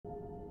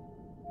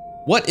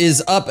What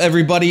is up,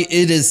 everybody?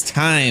 It is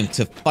time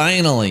to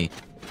finally,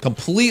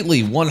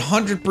 completely,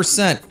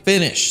 100%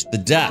 finish the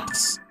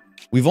depths.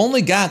 We've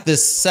only got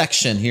this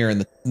section here in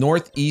the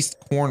northeast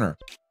corner.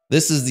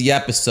 This is the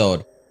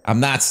episode. I'm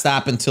not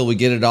stopping till we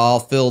get it all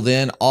filled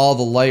in. All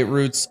the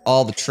Lightroots,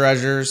 all the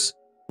treasures.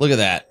 Look at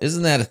that.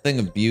 Isn't that a thing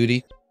of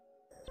beauty?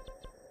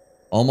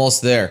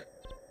 Almost there.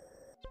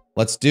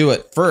 Let's do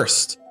it.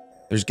 First,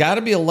 there's got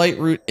to be a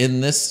Lightroot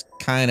in this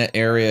kind of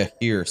area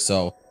here,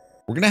 so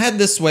we're gonna head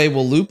this way,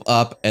 we'll loop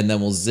up, and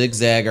then we'll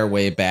zigzag our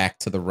way back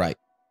to the right.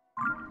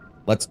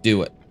 Let's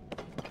do it.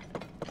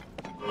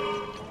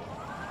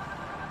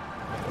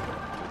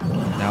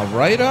 Now,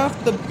 right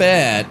off the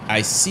bat,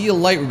 I see a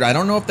Lightroot. I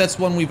don't know if that's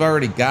one we've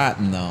already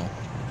gotten, though.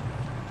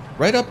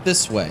 Right up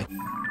this way.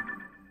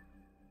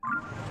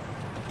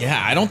 Yeah,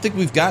 I don't think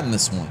we've gotten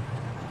this one.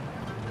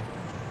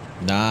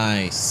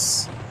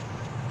 Nice.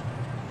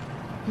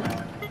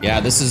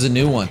 Yeah, this is a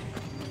new one.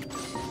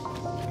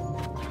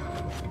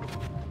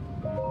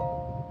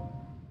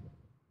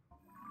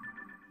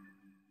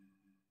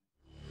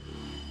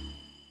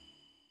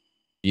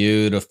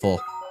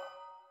 Beautiful.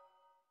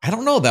 I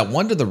don't know, that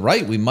one to the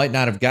right we might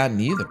not have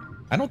gotten either.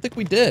 I don't think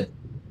we did.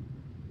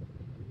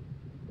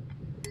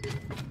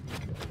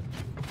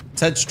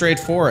 Let's head straight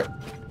for it.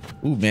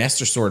 Ooh,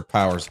 Master Sword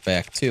power's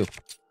back too.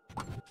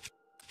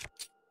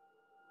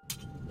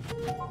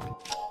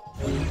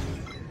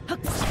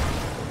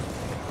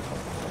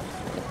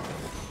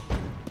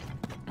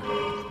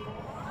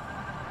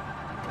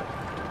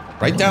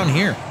 Right down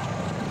here.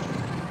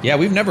 Yeah,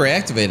 we've never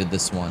activated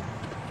this one.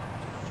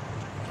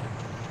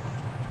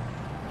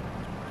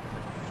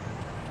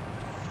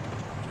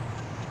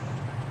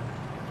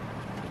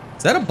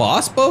 Is that a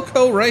boss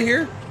Boko right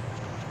here?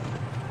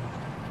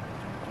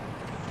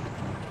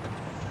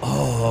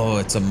 Oh,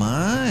 it's a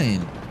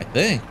mine, I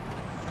think.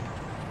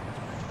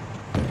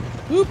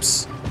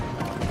 Oops.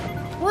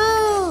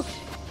 Woo!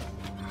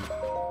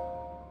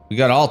 We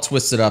got all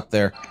twisted up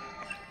there.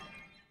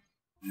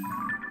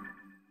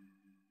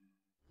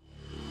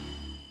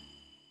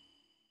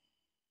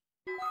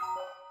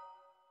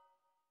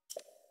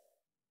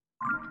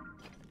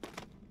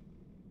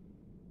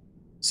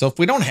 So if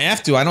we don't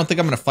have to, I don't think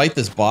I'm going to fight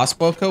this boss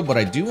Boko, but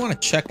I do want to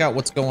check out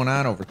what's going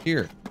on over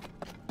here.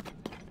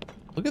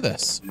 Look at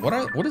this.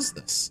 What is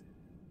this?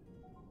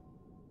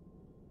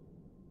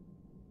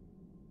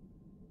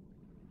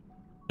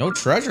 No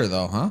treasure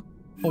though, huh?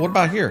 Oh, what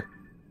about here?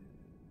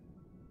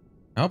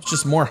 Nope, it's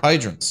just more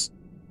hydrants.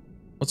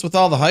 What's with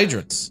all the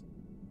hydrants?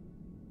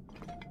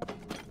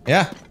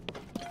 Yeah.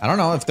 I don't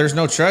know. If there's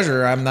no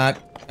treasure, I'm not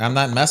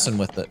messing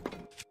with it.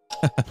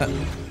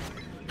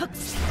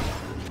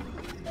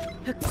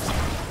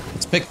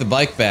 Let's pick the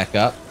bike back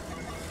up.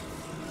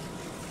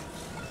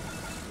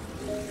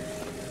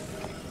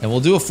 And we'll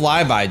do a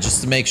flyby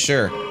just to make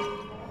sure.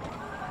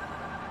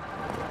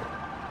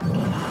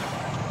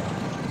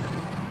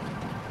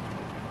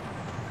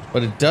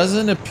 But it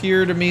doesn't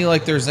appear to me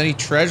like there's any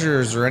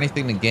treasures or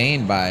anything to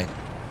gain by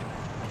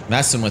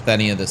messing with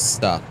any of this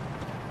stuff.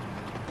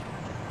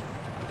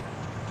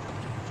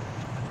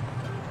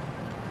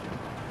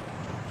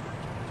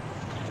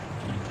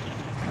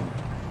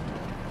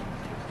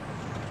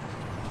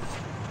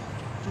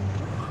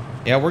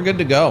 Yeah, we're good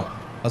to go.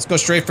 Let's go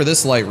straight for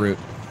this Lightroot.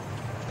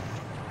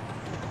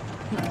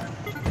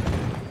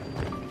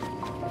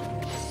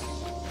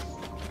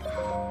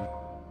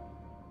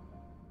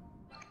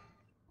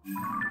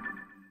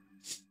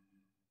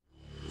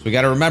 So we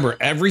got to remember,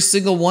 every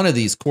single one of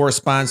these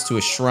corresponds to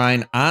a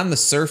shrine on the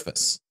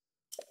surface.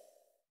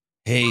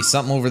 Hey,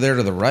 something over there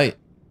to the right.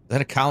 Is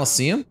that a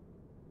Coliseum?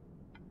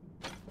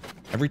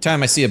 Every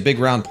time I see a big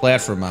round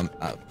platform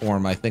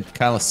form, I think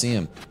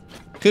Coliseum.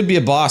 Could be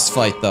a boss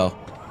fight, though.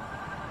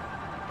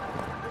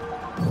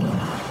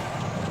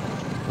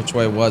 Which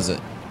way was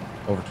it?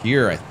 Over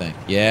here, I think.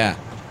 Yeah.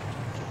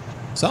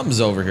 Something's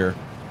over here.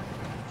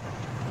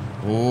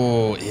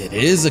 Oh, it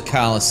is a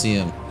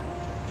Coliseum.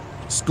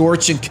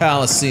 Scorching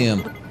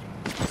Coliseum.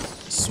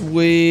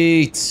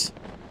 Sweet.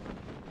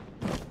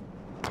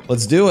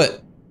 Let's do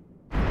it.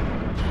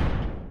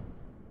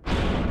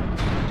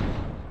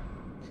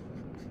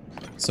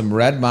 Some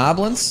red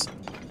moblins.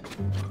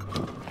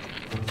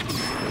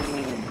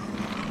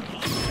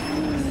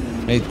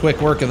 Made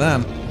quick work of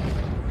them.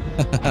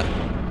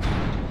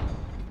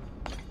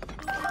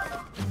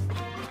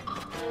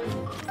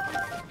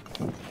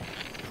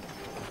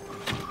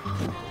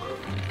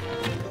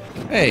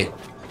 Hey.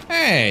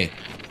 Hey.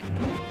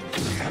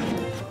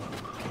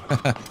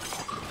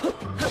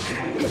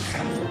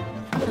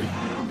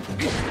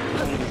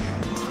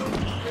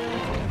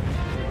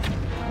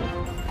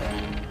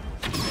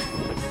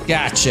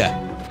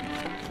 Gotcha.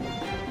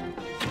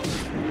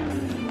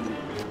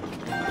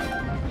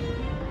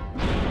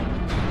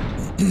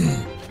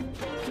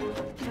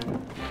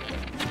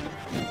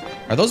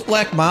 Are those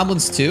black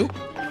moblins too?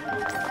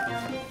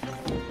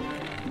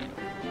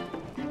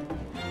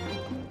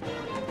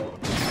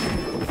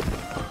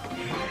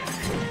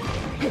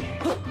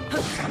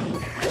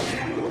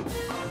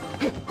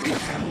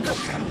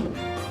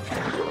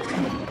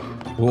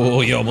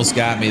 Oh, you almost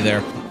got me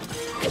there.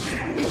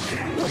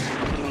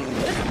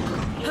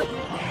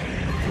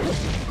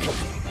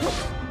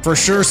 For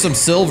sure some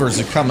silvers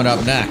are coming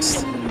up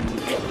next.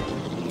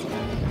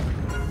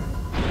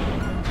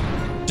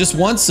 Just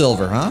one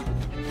silver, huh?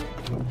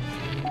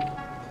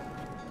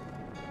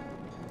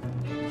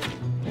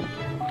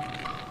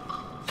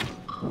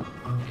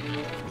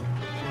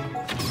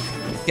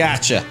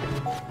 Gotcha.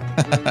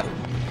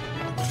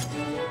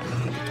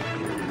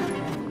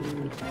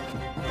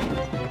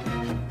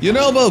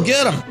 Yunobo,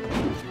 get him!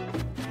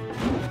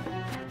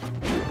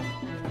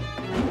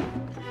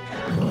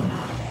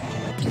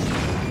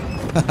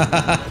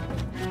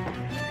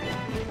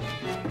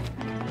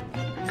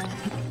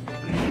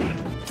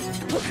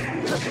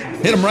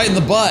 Hit him right in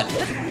the butt.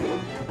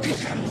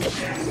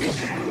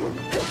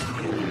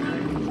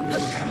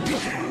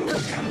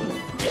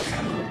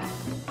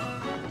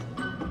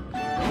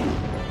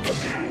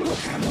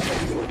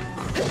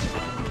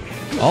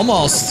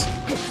 Almost.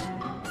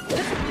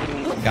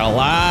 Got a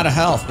lot of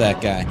health, that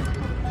guy.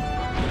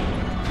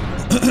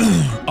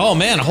 Oh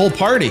man, a whole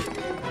party.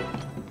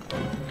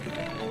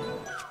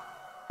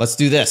 Let's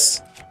do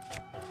this.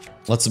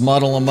 Let's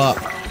muddle them up.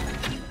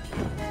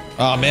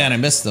 Oh man, I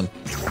missed them.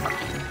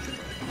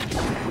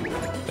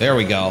 There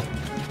we go.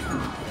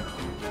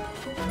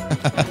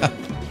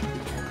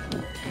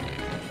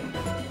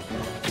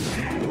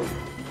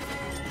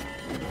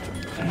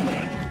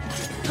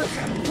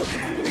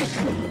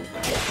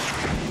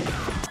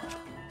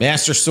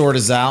 Master Sword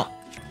is out.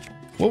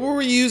 What were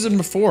we using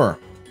before?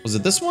 Was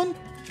it this one?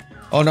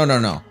 Oh, no, no,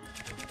 no.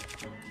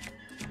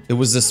 It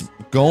was this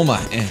Goma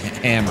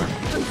hammer.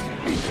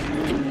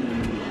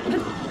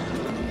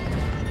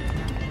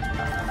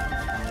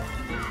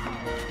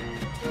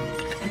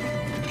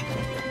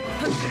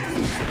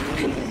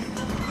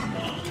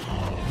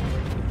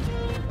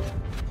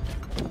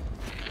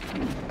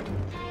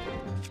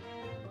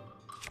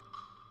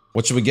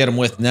 What should we get him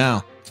with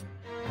now?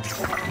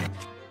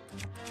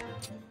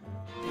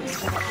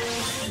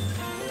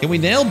 Can we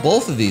nail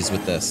both of these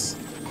with this?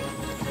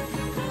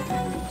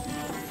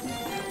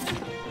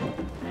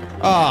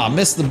 Ah, oh,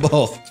 missed them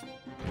both.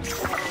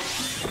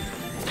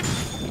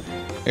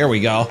 There we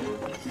go.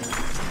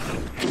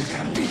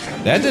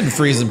 That didn't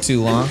freeze him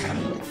too long.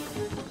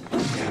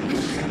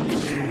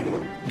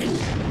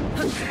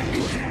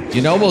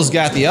 Yunobo's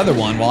got the other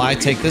one while I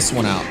take this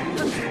one out.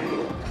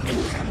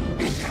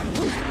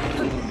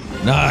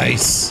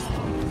 Nice.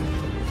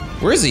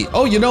 Where is he?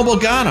 Oh,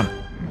 Yunobo got him.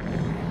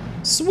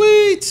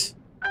 Sweet.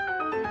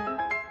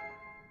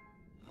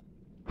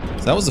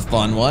 So that was a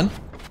fun one.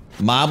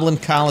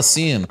 Malevolent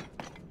Coliseum.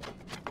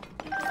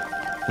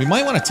 We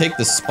might want to take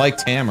the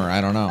spiked hammer. I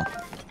don't know.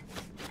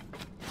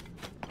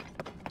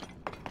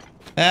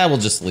 We'll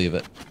just leave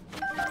it.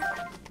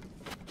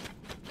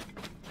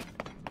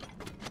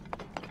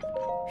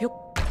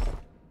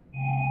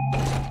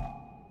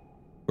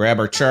 Grab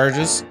our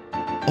charges.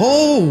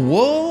 Oh,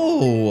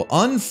 whoa!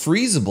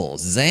 Unfreezable.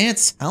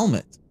 Zant's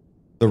helmet.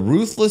 The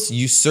ruthless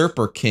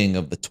usurper king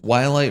of the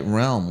Twilight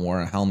Realm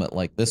wore a helmet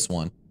like this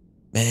one.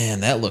 Man,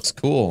 that looks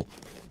cool.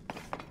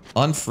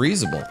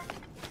 Unfreezable.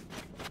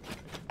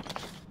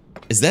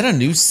 Is that a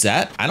new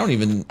set? I don't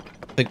even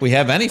think we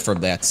have any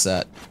from that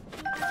set.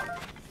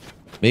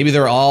 Maybe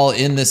they're all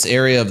in this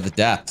area of the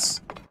depths.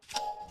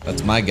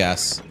 That's my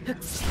guess.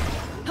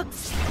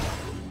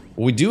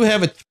 We do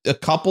have a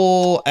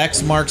couple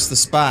X marks the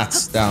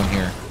spots down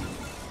here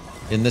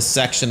in this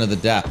section of the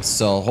depths,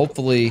 so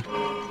hopefully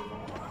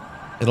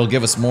it'll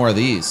give us more of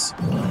these.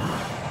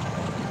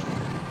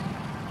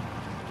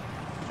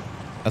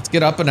 Let's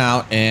get up and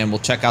out and we'll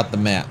check out the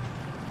map.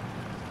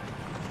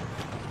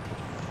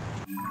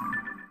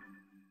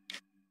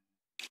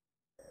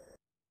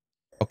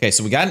 Okay,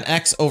 so we got an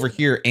X over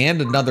here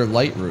and another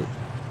Lightroot.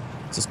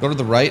 So let's go to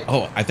the right.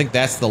 Oh, I think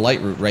that's the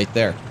Lightroot right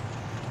there.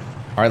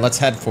 All right, let's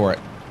head for it.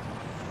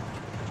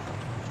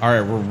 All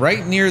right, we're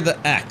right near the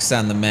X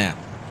on the map.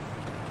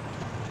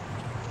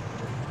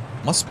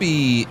 Must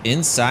be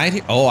inside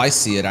here. Oh, I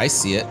see it, I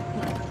see it.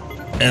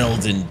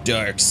 Elden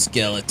Dark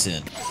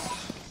Skeleton.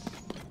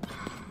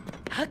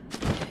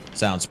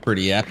 Sounds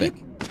pretty epic.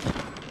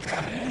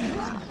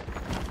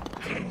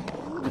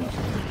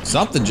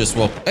 Something just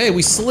woke. Hey,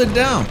 we slid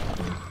down.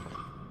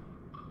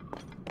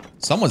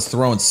 Someone's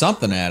throwing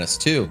something at us,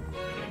 too.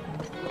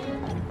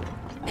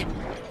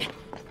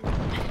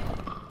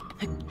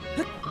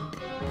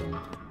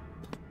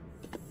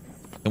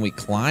 Can we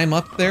climb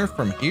up there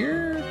from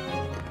here?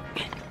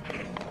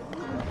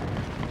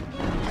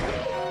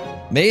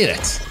 Made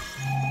it.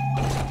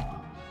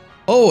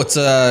 Oh, it's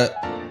a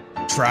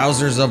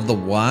Trousers of the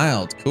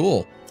Wild.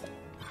 Cool.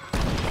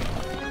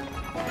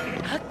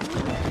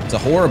 It's a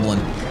Horriblin.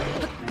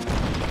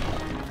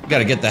 We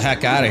gotta get the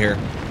heck out of here.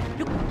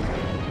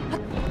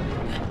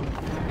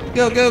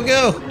 Go, go,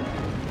 go!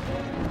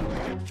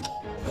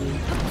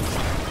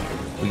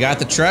 We got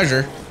the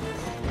treasure.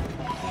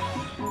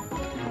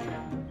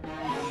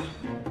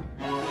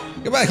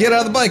 Come on, get out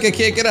of the bike. I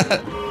can't get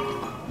out.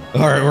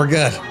 Alright, we're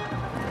good.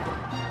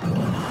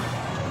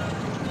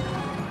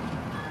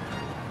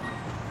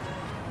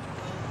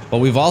 But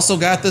we've also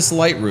got this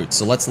light root,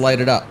 so let's light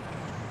it up.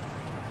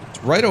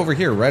 It's right over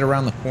here, right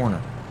around the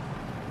corner.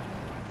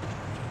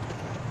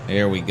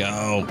 There we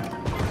go.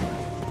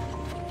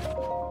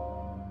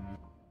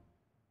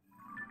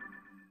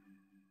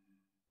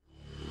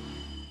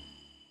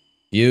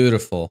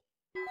 Beautiful.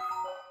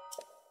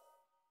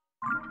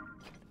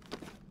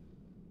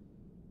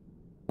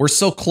 We're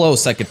so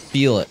close, I could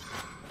feel it.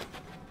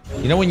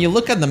 You know, when you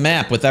look on the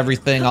map with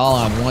everything all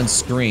on one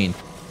screen,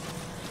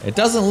 it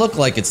doesn't look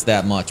like it's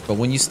that much, but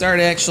when you start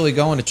actually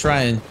going to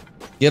try and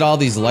get all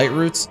these light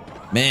roots,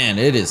 man,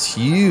 it is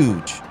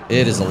huge.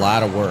 It is a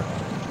lot of work.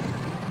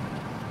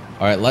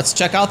 All right, let's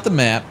check out the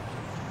map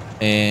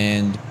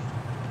and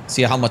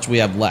see how much we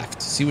have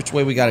left. See which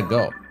way we gotta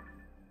go.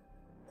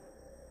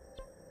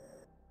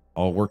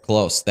 Oh, we're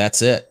close.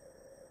 That's it.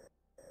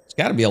 There's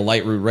gotta be a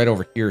light route right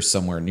over here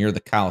somewhere near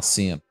the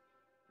Coliseum.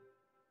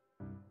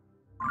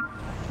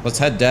 Let's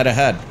head dead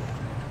ahead.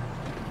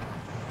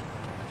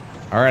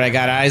 All right, I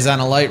got eyes on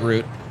a light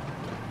route.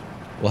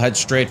 We'll head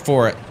straight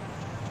for it.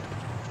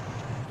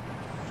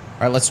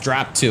 All right, let's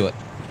drop to it.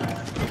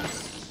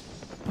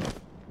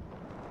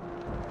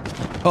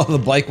 Oh, the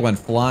bike went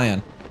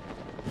flying.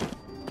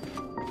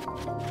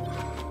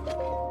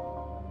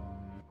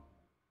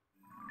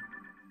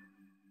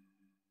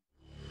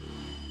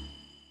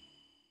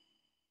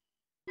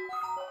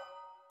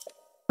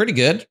 Pretty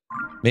good.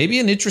 Maybe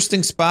an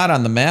interesting spot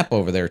on the map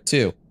over there,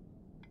 too.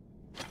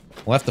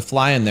 We'll have to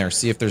fly in there,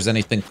 see if there's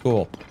anything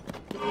cool.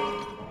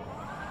 All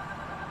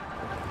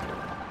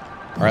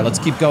right, let's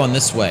keep going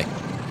this way.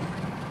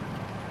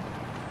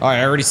 All right,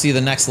 I already see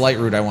the next light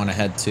route I want to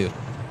head to.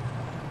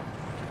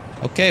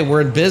 Okay,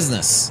 we're in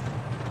business.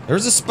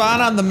 There's a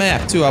spot on the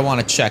map, too, I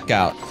want to check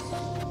out.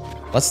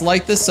 Let's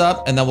light this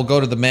up, and then we'll go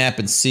to the map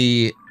and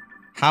see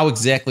how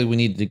exactly we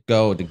need to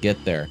go to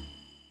get there.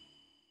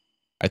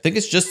 I think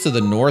it's just to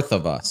the north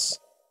of us.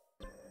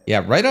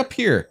 Yeah, right up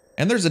here.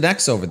 And there's an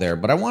X over there,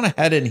 but I want to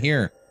head in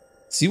here.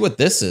 See what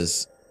this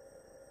is.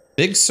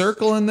 Big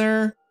circle in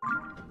there.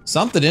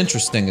 Something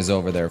interesting is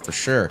over there for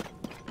sure.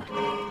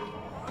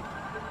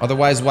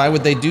 Otherwise, why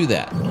would they do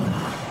that?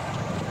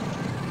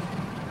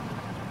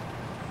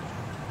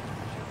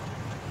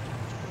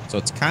 So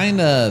it's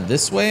kind of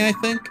this way, I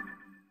think.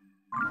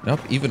 Nope,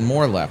 even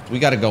more left. We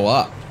got to go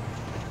up.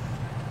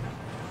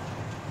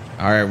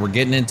 All right, we're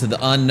getting into the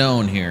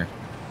unknown here.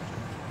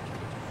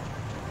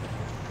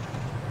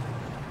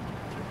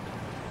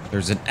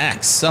 There's an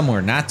X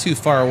somewhere, not too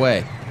far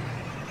away.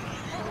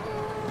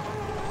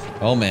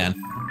 Oh, man.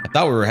 I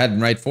thought we were heading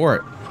right for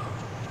it.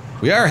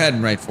 We are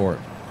heading right for it.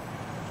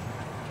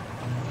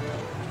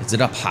 Is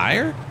it up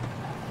higher?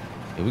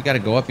 Yeah, we got to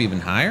go up even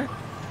higher?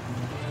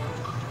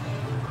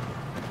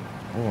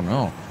 Oh,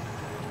 no.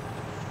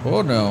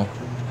 Oh, no.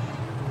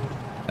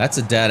 That's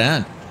a dead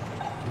end.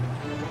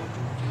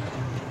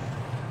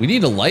 We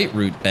need a light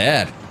route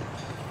bad.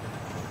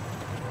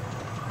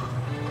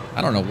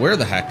 I don't know where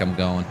the heck I'm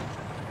going.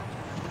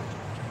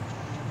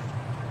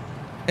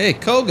 Hey,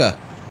 Koga.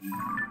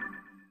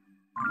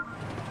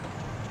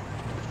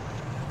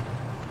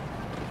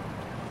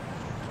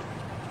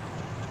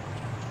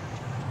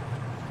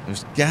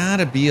 There's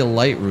gotta be a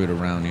light route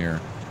around here.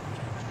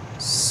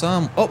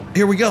 Oh,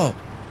 here we go.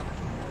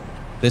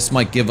 This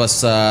might give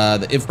us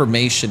the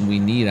information we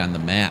need on the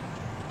map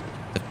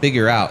to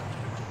figure out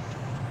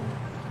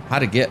how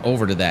to get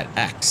over to that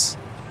X.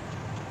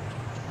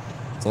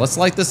 So let's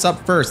light this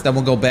up first, then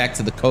we'll go back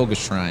to the Koga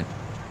Shrine.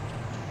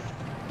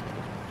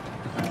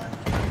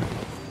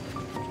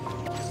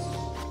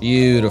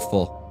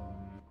 Beautiful.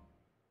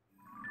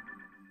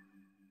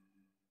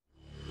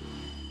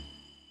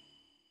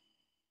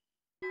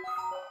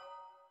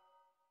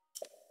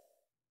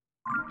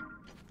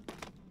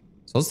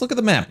 So let's look at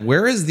the map.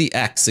 Where is the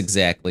X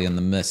exactly in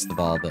the midst of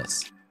all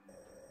this?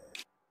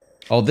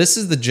 Oh, this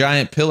is the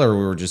giant pillar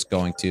we were just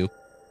going to.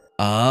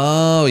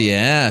 Oh,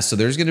 yeah. So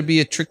there's going to be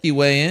a tricky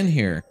way in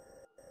here.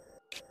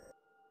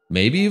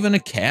 Maybe even a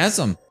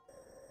chasm.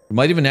 We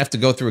might even have to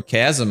go through a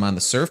chasm on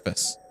the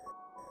surface.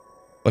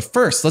 But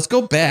first, let's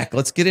go back.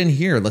 Let's get in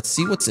here. Let's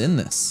see what's in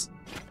this.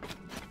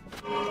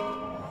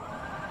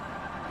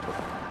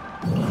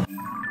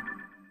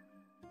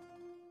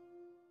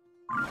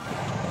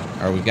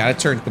 All right, we got to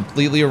turn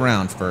completely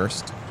around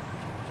first.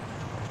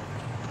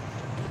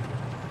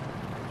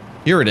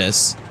 Here it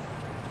is.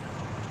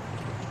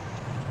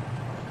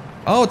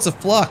 Oh, it's a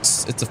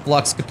flux. It's a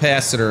flux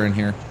capacitor in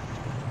here.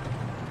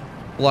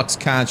 Flux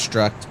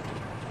construct.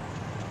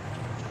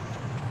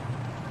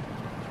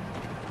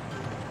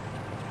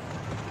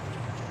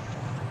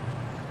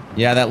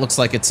 Yeah, that looks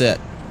like it's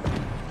it.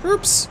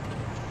 Oops.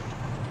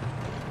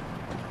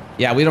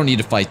 Yeah, we don't need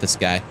to fight this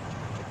guy.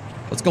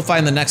 Let's go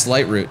find the next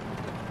light route.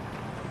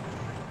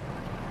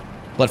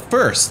 But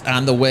first,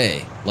 on the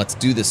way, let's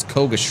do this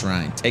Koga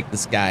Shrine. Take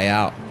this guy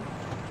out.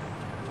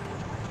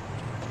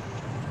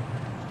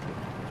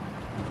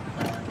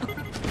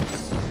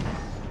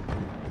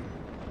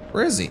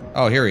 Where is he?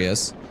 Oh, here he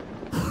is.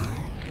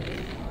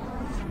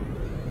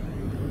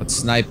 Let's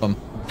snipe him.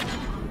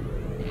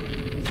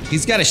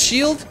 He's got a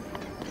shield?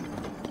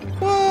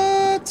 What?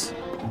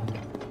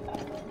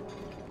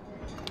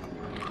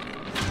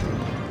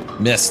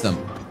 Missed them.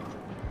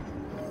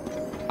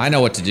 I know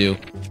what to do.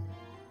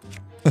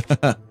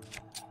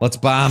 Let's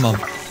bomb them.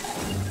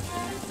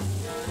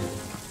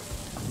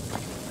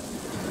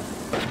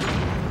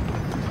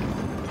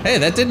 Hey,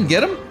 that didn't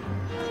get him?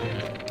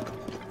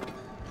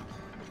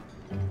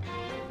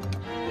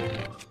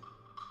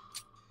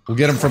 We'll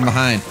get him from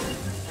behind.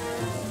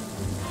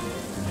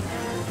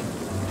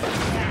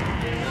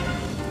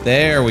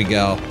 There we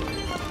go.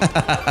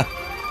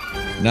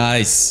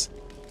 Nice.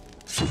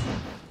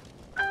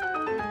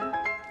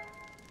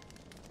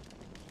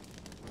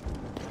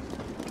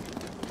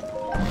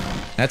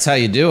 That's how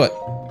you do it.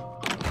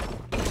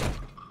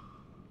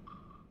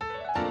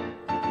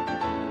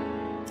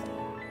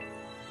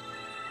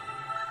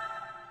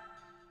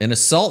 An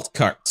assault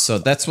cart. So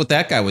that's what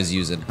that guy was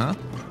using, huh?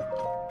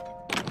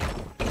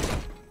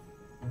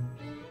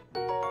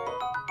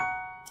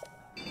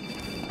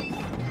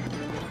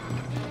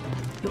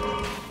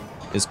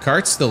 His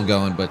cart's still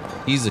going, but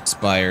he's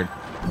expired.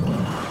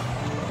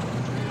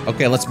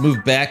 Okay, let's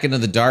move back into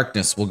the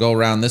darkness. We'll go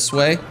around this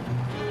way.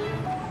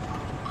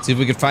 See if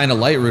we can find a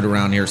Lightroot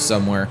around here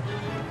somewhere.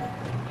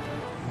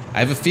 I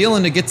have a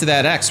feeling to get to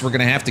that X, we're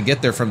gonna have to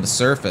get there from the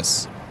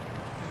surface.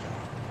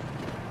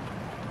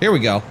 Here we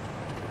go.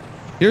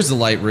 Here's the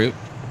Lightroot.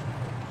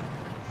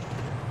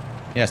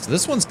 Yeah, so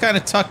this one's kind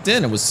of tucked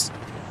in. It was...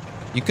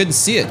 You couldn't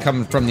see it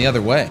coming from the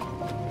other way.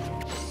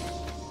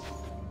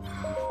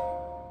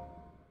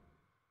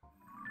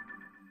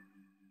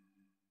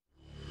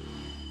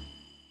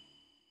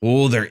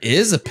 Oh, there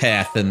is a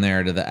path in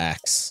there to the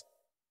X.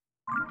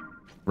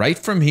 Right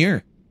from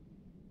here.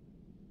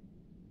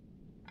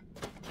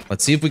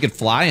 Let's see if we could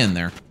fly in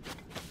there.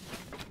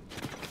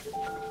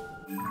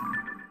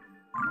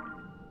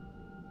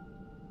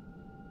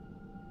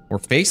 We're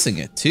facing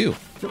it, too.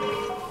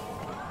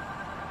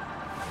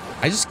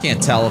 I just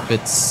can't tell if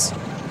it's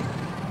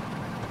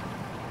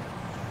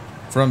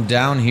from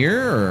down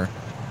here, or...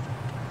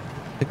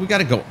 I think we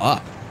gotta go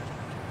up.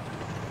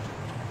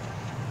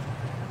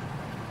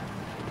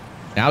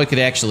 Now we could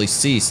actually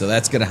see, so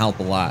that's gonna help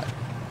a lot.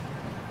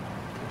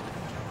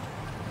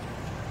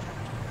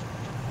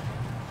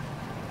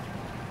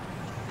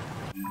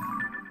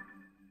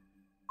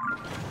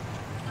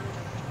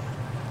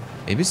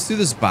 Maybe it's through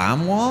this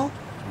bomb wall?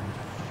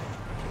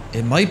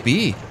 It might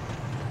be.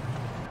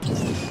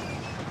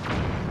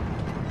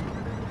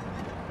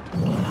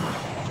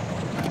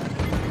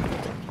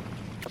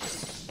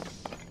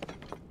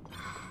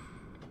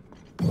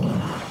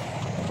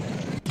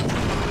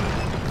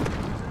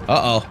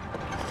 Uh-oh.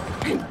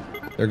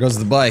 There goes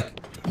the bike.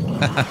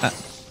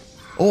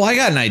 Oh, I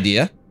got an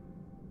idea.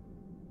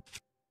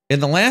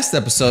 In the last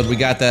episode, we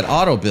got that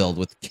auto build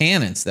with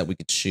cannons that we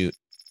could shoot.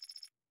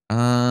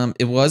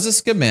 It was a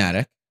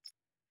schematic.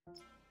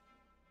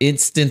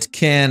 Instant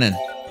cannon.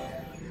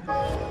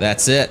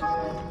 That's it.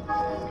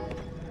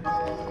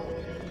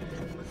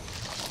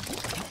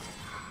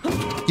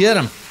 Get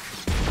him.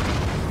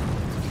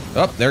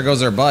 Oh, there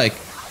goes our bike.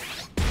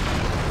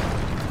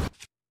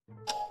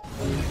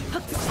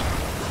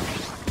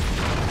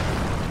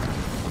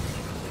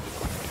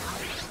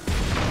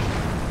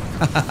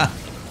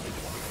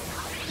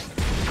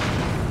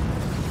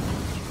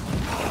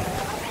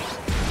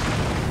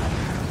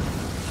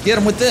 Get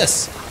him with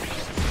this.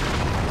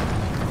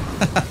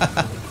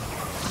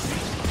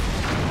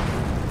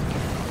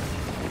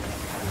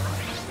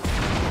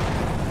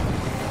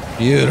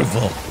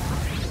 Beautiful.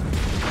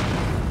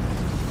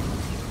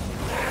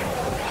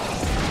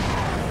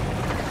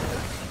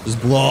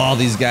 Just blow all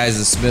these guys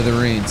to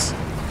smithereens.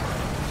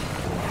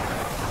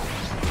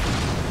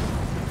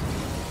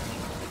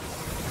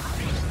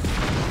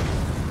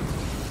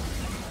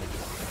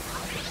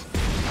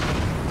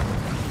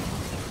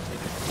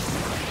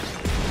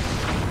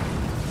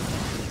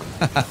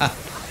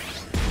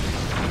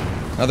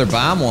 Another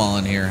bomb wall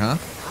in here, huh?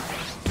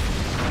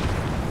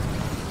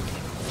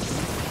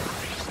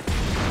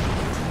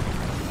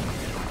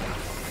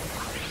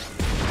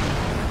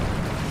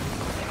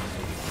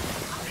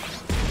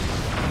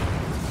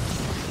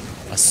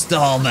 A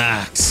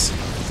Stallmax.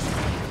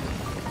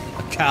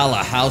 A Kala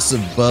House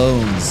of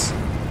Bones.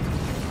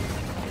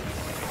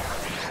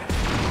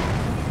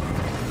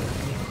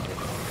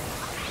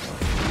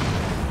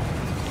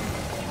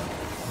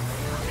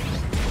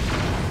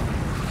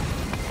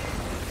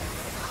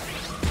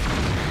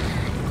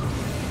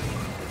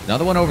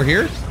 Another one over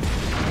here?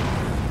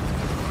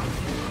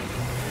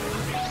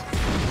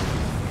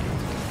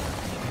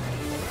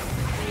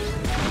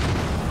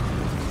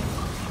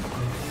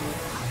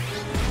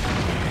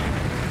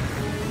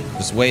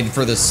 Just waiting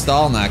for the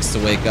Stallmax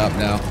to wake up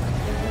now.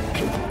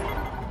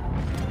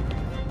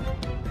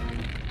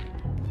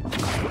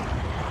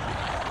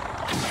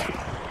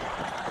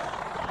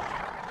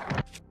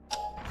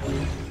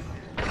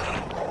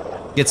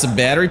 Get some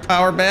battery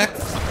power back?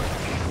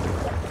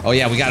 Oh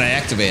yeah, we gotta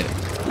activate it.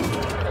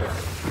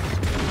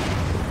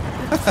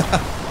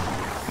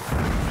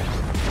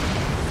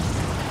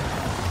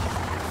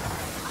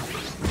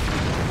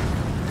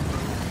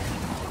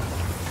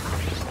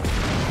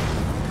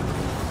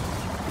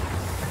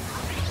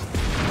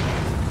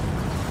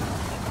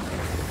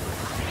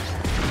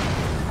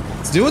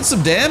 It's doing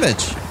some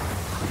damage.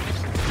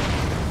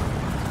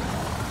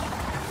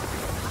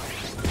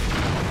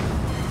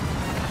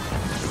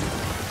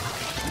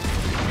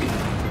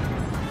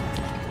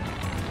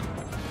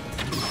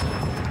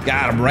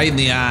 Got him right in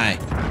the eye.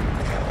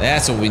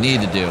 That's what we need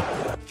to do.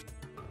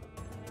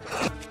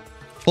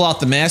 Pull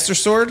out the Master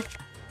Sword.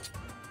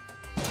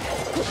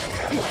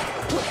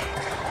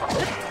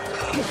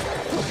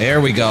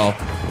 There we go.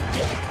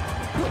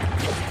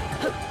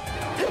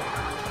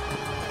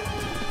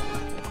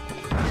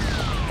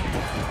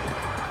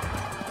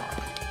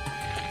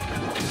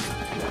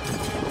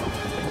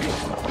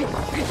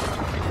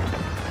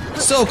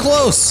 So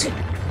close.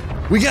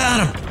 We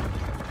got him.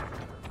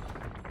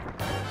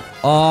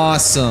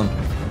 Awesome.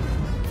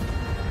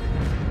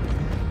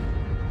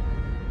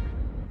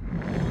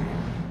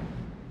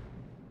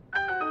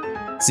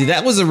 See,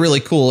 that was a really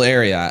cool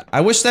area.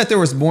 I wish that there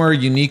was more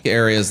unique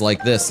areas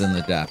like this in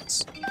the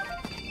depths.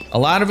 A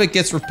lot of it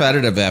gets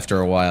repetitive after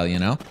a while, you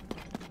know?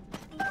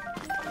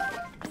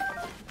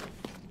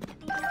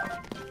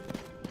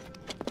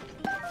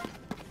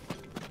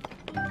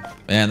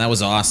 Man, that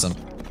was awesome.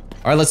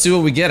 Alright, let's see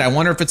what we get. I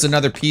wonder if it's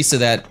another piece of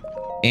that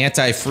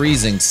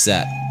anti-freezing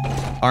set.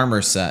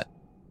 Armor set.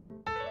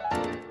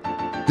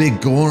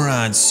 Big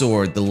Goron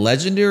sword. The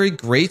legendary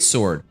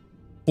greatsword.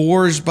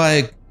 Forged by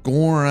a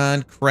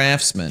Goron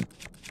craftsman.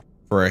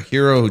 For a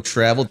hero who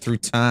traveled through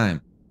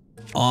time.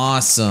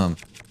 Awesome.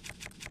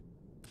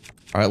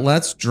 Alright,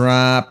 let's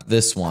drop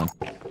this one.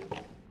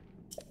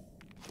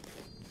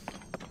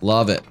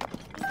 Love it.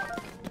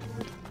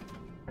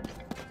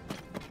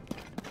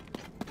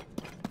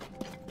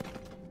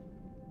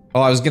 Oh,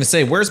 I was gonna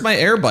say, where's my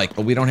air bike?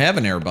 But we don't have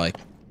an air bike.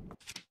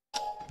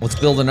 Let's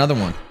build another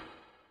one.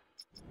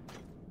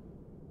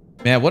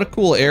 Man, what a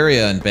cool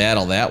area in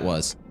battle that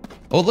was.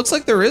 Oh, it looks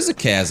like there is a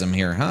chasm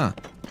here, huh?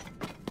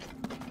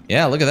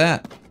 Yeah, look at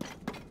that.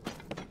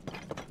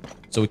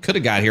 So we could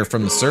have got here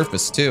from the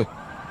surface, too.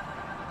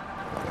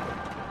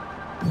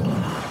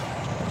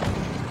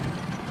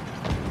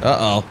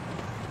 Uh-oh.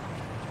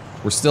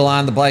 We're still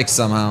on the bike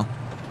somehow.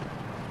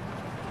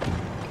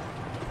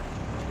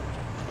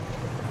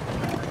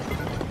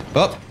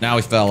 Oh, now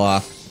we fell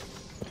off.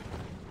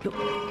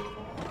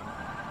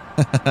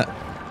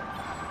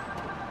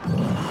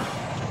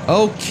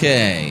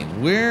 Okay,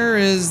 where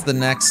is the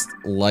next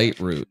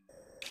Lightroot?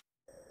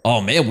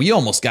 Oh man, we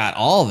almost got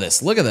all of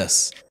this. Look at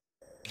this.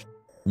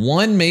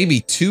 One, maybe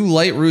two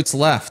Lightroots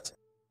left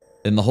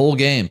in the whole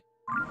game.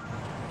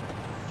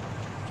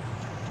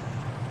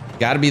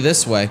 Gotta be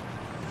this way.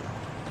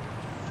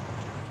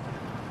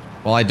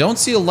 Well, I don't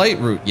see a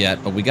Lightroot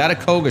yet, but we got a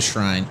Koga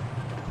Shrine.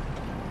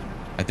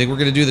 I think we're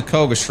gonna do the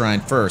Koga Shrine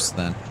first,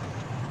 then.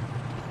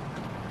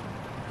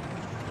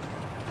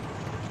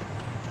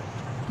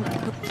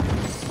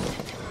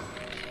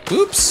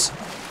 Oops!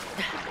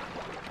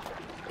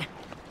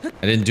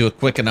 I didn't do it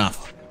quick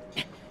enough.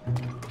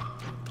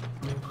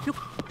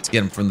 Let's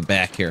get him from the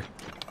back here.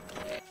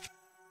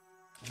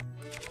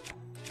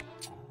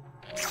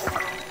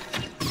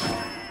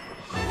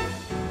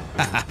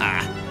 Ha ha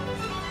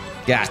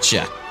ha!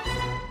 Gotcha.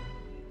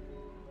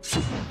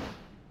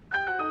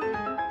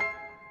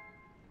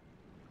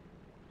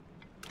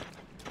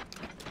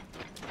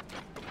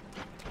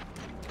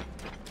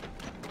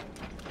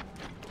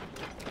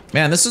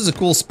 Man, this is a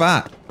cool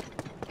spot.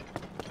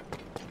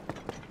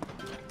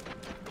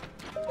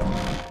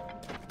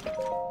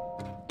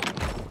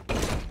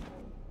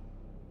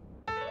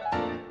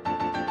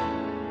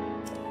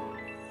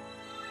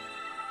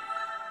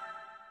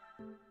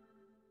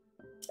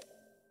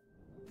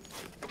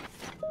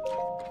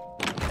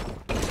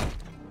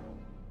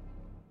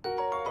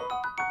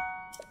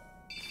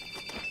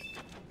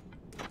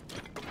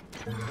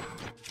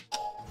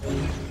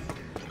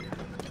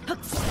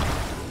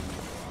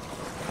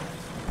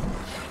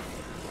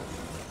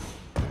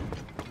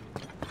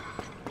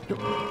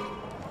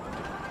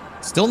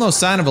 Still no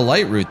sign of a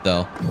Lightroot,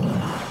 though.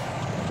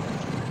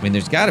 I mean,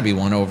 there's got to be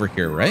one over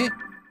here, right?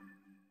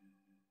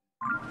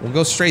 We'll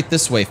go straight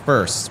this way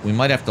first. We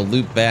might have to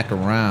loop back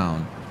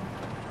around.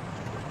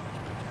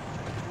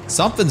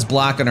 Something's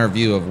blocking our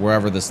view of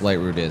wherever this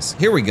Lightroot is.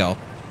 Here we go.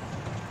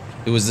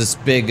 It was this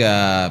big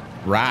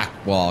rock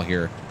wall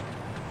here.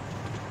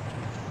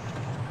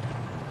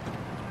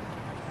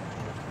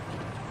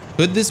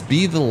 Could this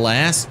be the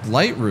last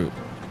Lightroot?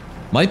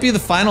 Might be the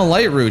final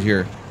Lightroot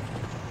here.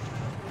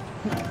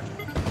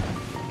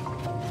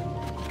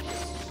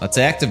 Let's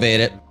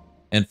activate it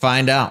and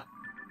find out.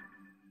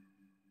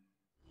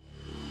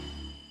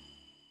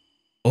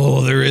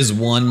 Oh, there is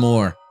one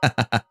more.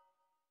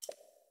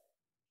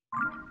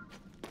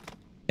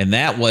 And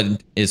that one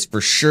is for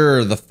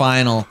sure the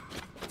final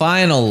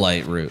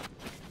Lightroot.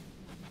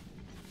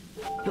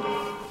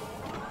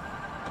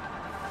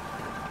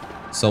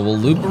 So we'll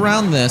loop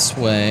around this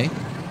way.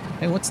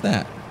 Hey, what's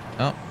that?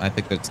 Oh, I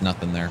think there's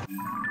nothing there.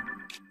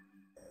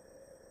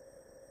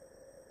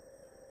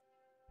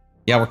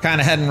 Yeah, we're kind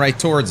of heading right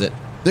towards it.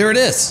 There it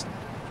is.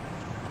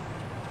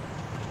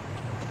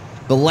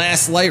 The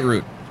last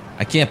Lightroot.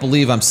 I can't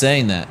believe I'm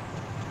saying that.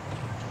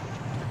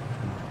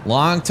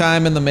 Long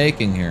time in the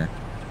making here.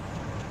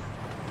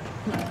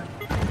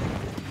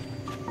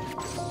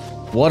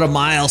 What a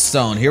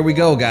milestone. Here we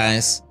go,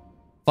 guys.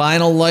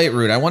 Final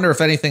Lightroot. I wonder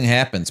if anything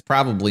happens.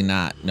 Probably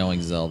not,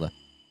 knowing Zelda.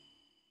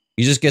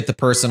 You just get the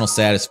personal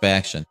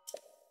satisfaction.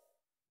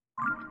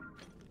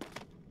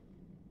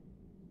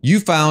 You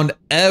found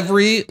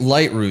every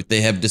Lightroot.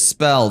 They have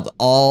dispelled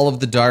all of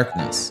the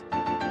darkness.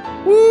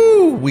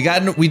 Woo!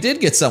 We did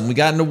get something. We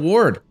got an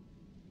award.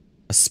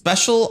 A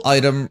special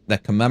item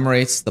that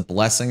commemorates the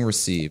blessing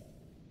received.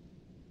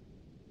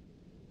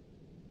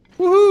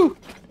 Woohoo!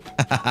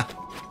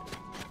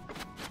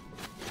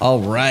 All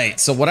right,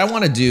 so what I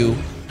want to do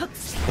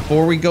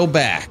before we go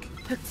back,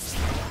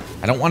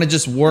 I don't want to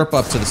just warp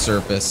up to the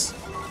surface.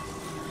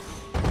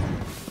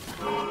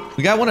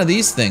 We got one of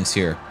these things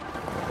here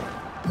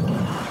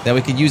that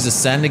we could use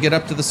Ascend to get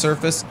up to the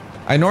surface.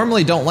 I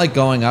normally don't like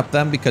going up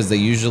them because they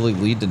usually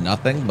lead to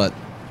nothing, but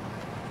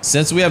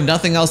since we have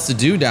nothing else to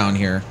do down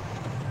here,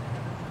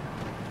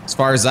 as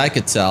far as I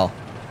could tell,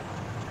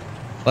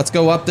 let's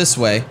go up this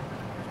way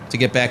to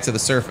get back to the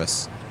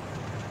surface.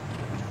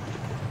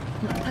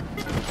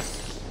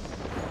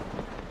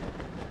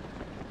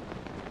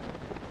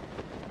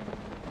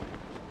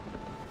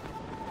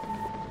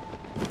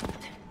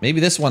 Maybe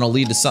this one will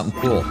lead to something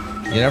cool.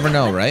 You never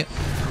know, right?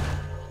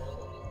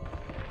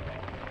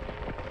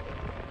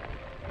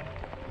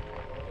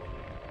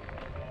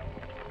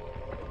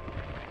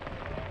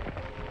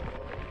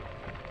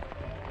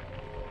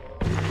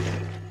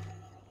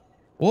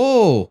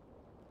 Whoa!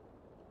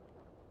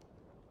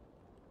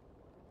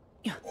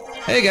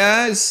 Hey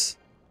guys!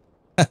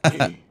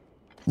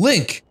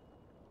 Link!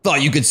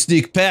 Thought you could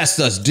sneak past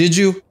us, did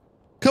you?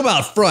 Come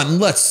out front and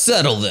let's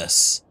settle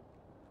this.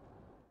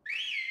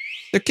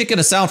 They're kicking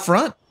us out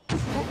front?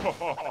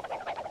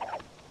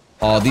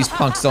 Oh, these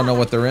punks don't know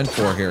what they're in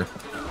for here.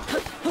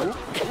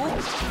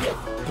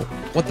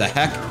 What the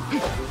heck?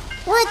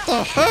 What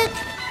the heck?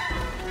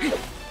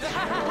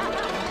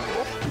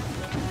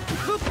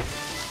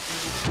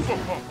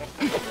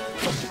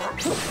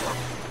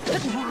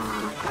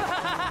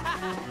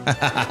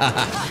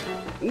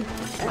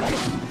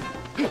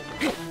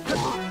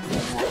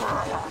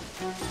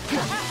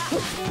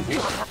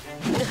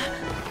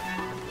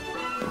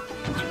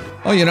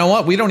 Oh, you know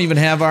what? We don't even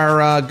have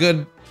our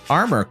good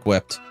armor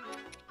equipped.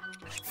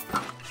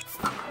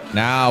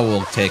 Now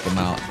we'll take them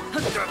out.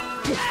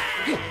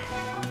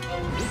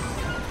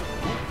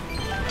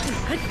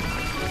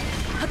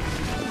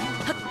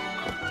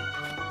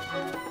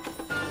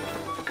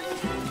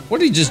 What,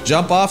 did he just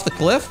jump off the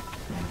cliff?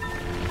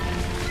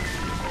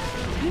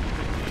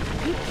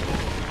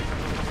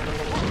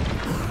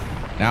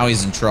 Now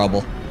he's in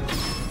trouble.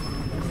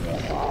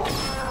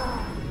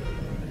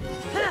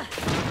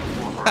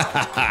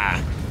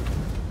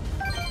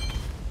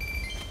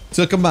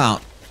 Took him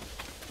out.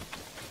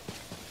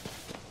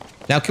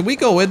 Now, can we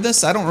go in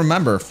this? I don't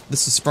remember.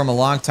 This is from a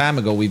long time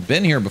ago. We've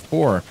been here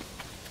before,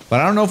 but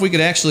I don't know if we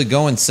could actually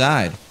go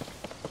inside.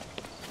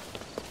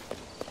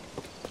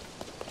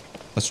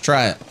 Let's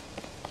try it.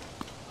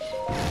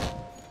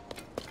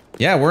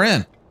 Yeah, we're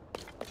in.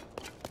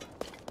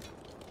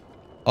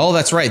 Oh,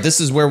 that's right. This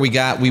is where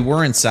we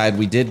were inside.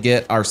 We did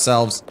get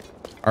ourselves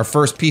our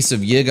first piece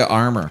of Yiga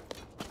armor.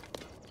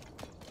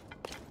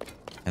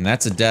 And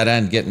that's a dead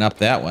end getting up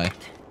that way.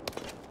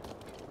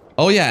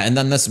 Oh yeah, and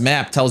then this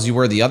map tells you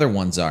where the other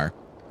ones are.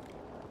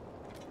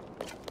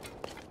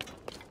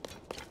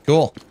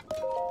 Cool.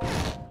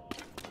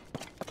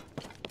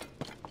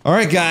 All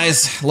right,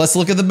 guys, let's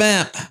look at the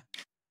map.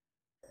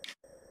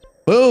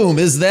 Boom,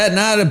 is that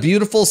not a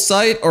beautiful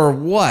sight or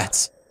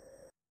what?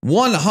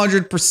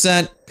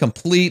 100%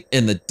 complete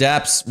in the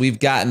depths. We've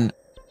gotten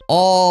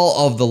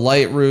all of the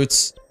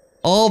Lightroots.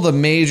 All the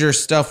major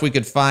stuff we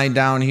could find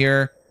down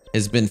here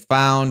has been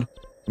found.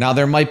 Now,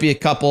 there might be a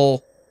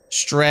couple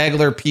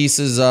straggler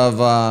pieces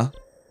of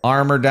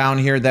armor down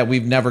here that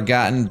we've never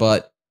gotten,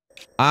 but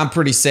I'm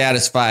pretty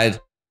satisfied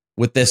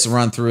with this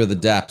run through of the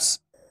depths.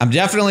 I'm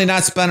definitely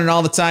not spending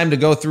all the time to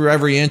go through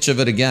every inch of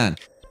it again.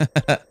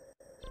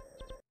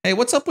 Hey,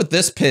 what's up with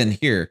this pin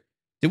here?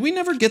 Did we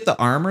never get the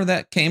armor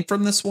that came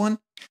from this one?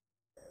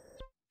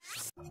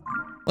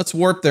 Let's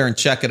warp there and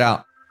check it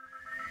out.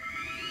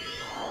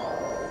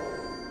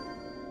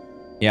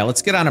 Yeah,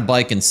 let's get on a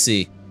bike and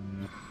see.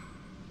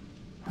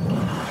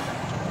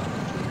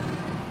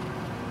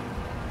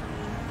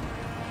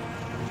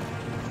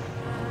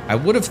 I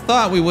would have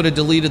thought we would have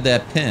deleted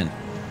that pin.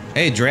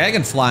 Hey,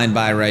 dragon flying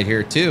by right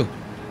here too.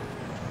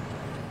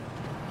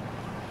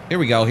 Here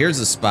we go, here's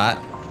the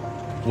spot.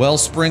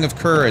 Wellspring of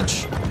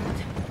Courage.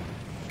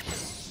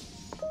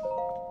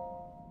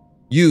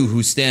 You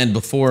who stand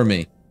before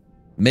me,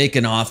 make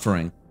an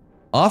offering.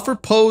 Offer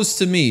pose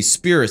to me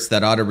spirits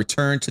that ought to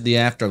return to the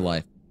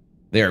afterlife.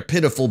 They are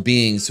pitiful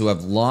beings who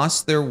have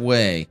lost their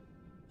way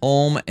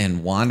home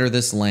and wander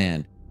this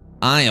land.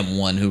 I am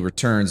one who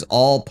returns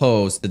all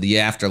pose to the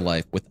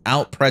afterlife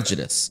without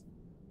prejudice.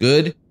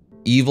 Good,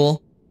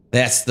 evil,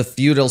 that's the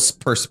feudal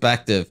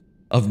perspective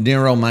of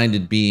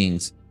narrow-minded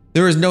beings.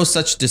 There is no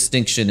such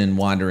distinction in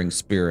wandering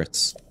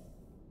spirits.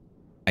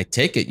 I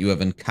take it you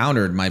have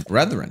encountered my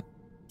brethren.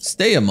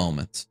 Stay a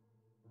moment.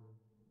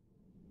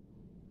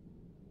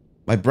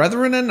 My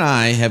brethren and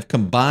I have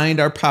combined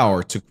our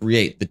power to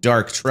create the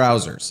dark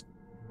trousers.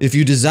 If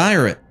you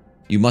desire it,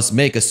 you must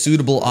make a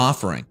suitable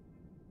offering.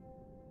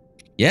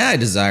 Yeah, I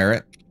desire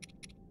it.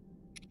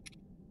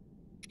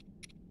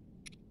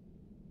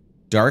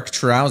 Dark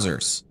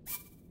trousers.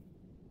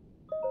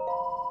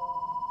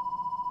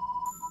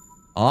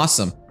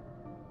 Awesome.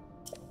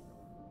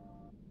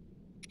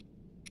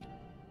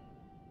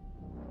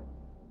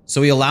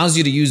 So he allows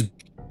you to use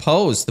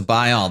Pose to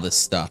buy all this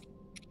stuff.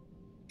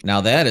 Now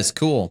that is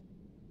cool.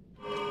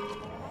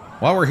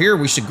 While we're here,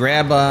 we should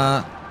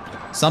grab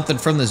something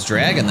from this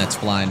dragon that's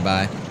flying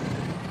by.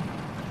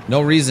 No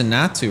reason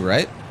not to,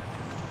 right?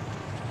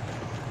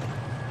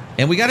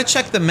 And we gotta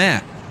check the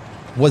map.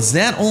 Was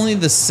that only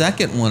the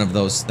second one of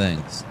those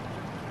things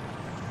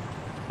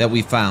that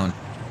we found?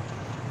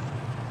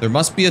 There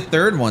must be a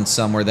third one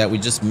somewhere that we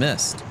just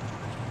missed.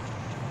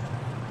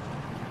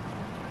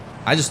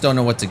 I just don't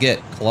know what to get.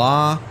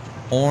 Claw,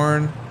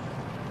 horn.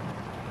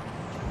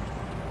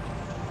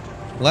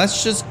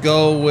 Let's just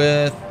go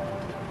with...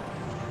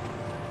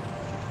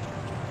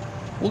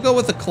 We'll go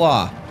with the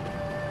claw.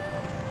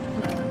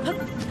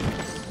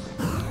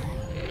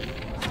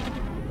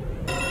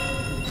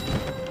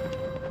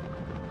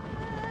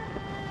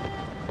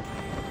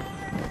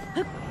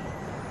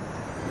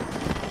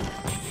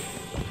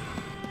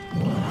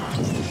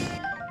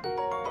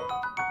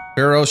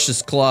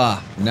 Ferocious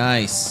claw.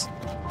 Nice.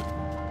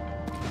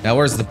 Now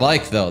where's the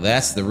bike though?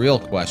 That's the real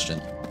question.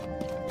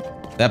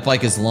 That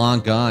bike is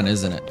long gone,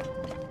 isn't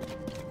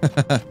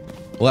it?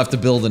 We'll have to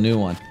build a new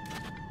one.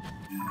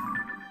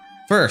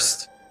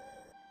 First,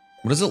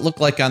 what does it look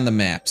like on the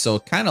map? So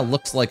it kind of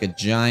looks like a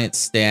giant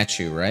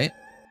statue, right?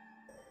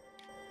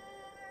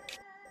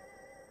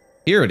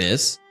 Here it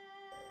is.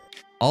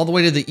 All the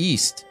way to the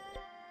east.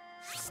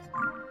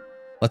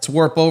 Let's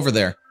warp over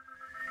there.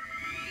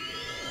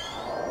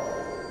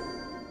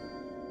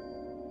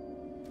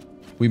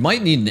 We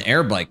might need an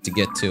air bike to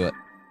get to it.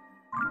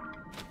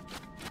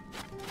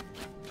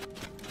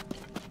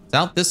 It's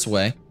out this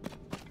way.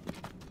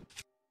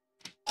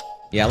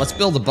 Yeah, let's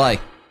build a bike.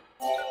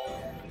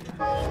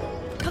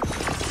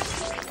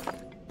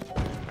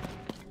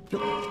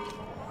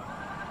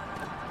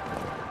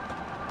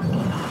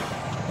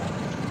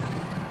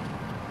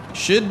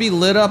 Should be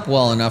lit up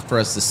well enough for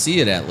us to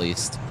see it at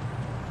least.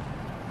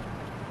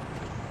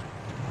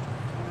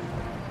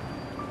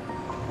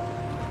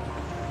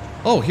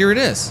 Oh, here it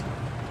is.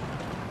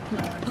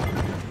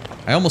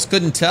 I almost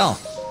couldn't tell.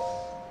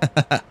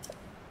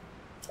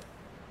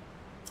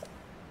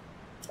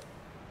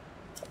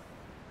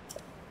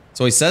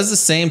 So he says the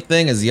same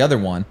thing as the other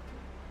one.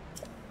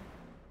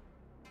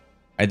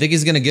 I think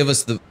he's going to give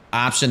us the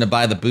option to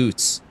buy the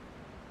boots.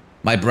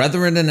 My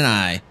brethren and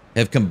I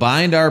have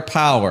combined our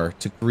power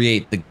to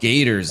create the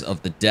Gators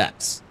of the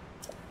Depths.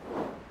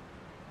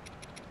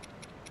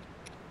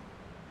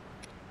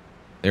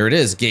 There it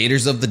is,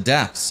 Gators of the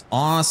Depths.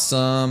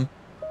 Awesome.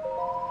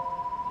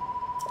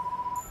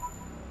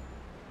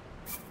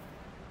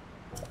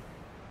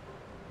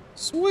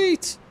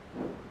 Sweet.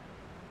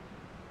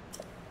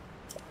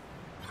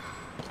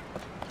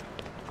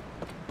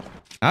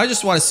 I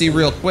just want to see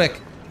real quick.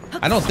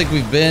 I don't think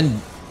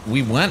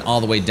we went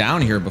all the way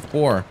down here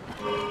before.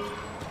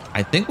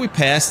 I think we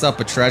passed up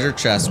a treasure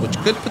chest, which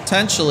could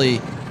potentially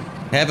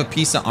have a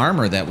piece of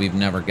armor that we've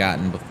never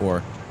gotten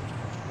before.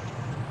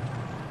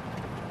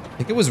 I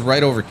think it was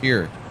right over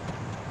here.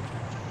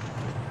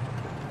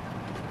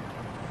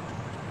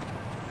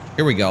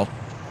 Here we go.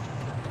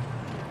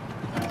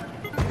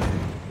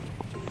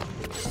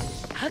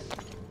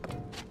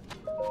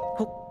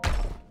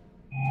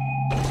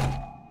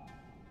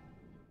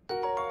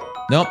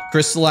 Nope,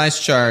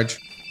 crystallized charge.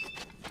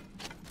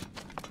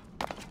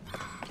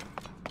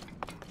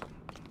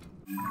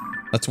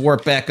 Let's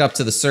warp back up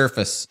to the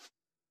surface.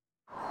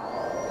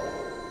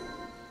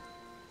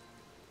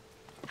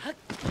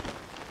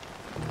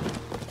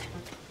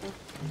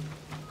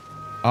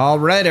 All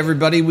right,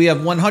 everybody, we have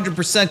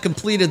 100%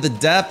 completed the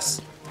depths.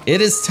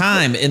 It is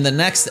time. In the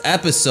next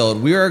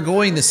episode, we are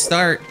going to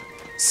start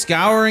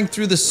scouring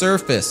through the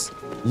surface,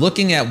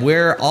 looking at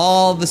where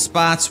all the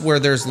spots where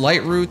there's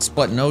Lightroots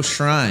but no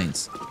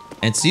shrines,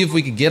 and see if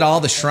we could get all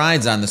the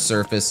shrines on the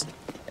surface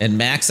and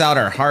max out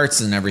our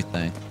hearts and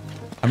everything.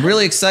 I'm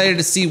really excited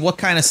to see what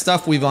kind of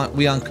stuff we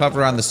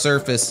uncover on the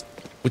surface,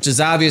 which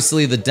is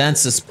obviously the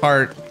densest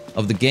part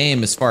of the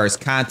game as far as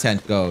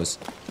content goes.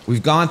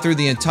 We've gone through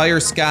the entire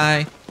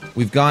sky.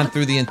 We've gone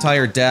through the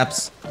entire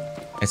depths.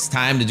 It's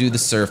time to do the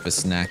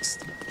surface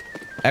next.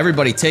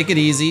 Everybody take it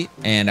easy,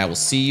 and I will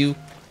see you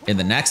in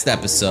the next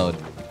episode.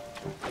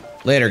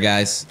 Later,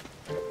 guys.